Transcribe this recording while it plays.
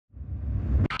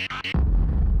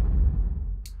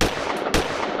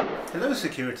Hello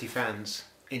security fans,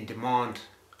 in demand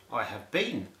I have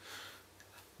been.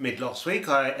 Mid last week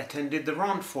I attended the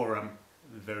Rant Forum,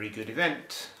 very good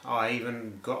event. I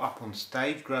even got up on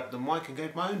stage, grabbed the mic and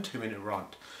gave my own 2-minute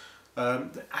rant.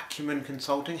 The Acumen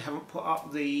Consulting haven't put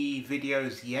up the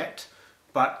videos yet,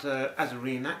 but as a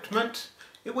reenactment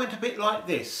it went a bit like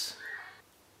this.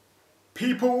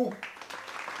 People,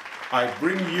 I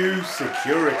bring you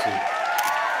security.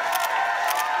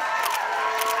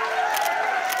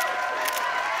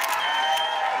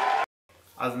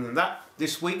 Other than that,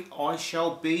 this week I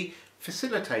shall be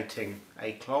facilitating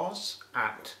a class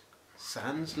at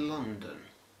SANS London.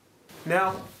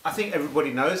 Now, I think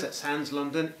everybody knows that SANS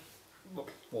London,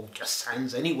 well just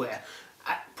SANS anywhere,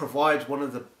 provides one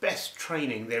of the best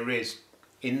training there is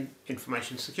in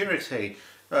information security.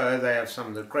 They have some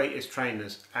of the greatest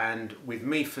trainers, and with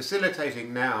me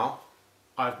facilitating now,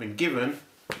 I've been given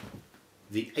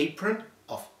the apron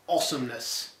of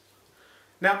awesomeness.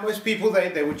 Now most people,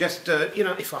 they would just, you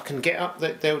know, if I can get up,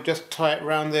 they would just tie it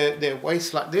around their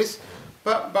waist like this.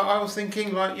 But I was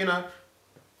thinking, like, you know,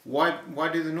 why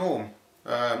do the norm?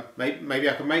 Maybe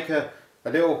I can make a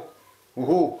little,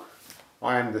 woohoo,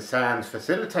 I am the SANS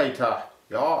facilitator,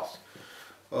 yes.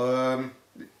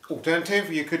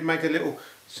 Alternative, you could make a little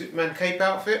Superman cape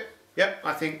outfit. Yep,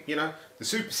 I think, you know, the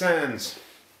Super SANS.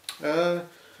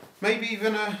 Maybe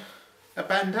even a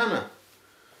bandana.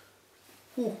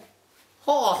 Ooh.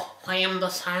 Oh, I am the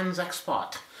SANS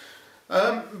expert.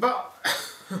 But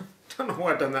don't know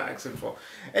why I've done that accent for.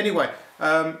 Anyway,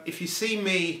 if you see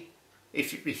me,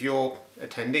 if you're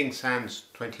attending SANS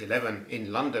 2011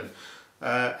 in London,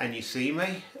 and you see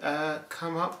me,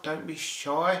 come up, don't be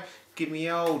shy, give me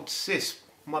old sis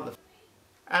mother,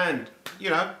 and you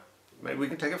know, maybe we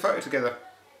can take a photo together.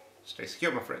 Stay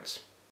secure, my friends.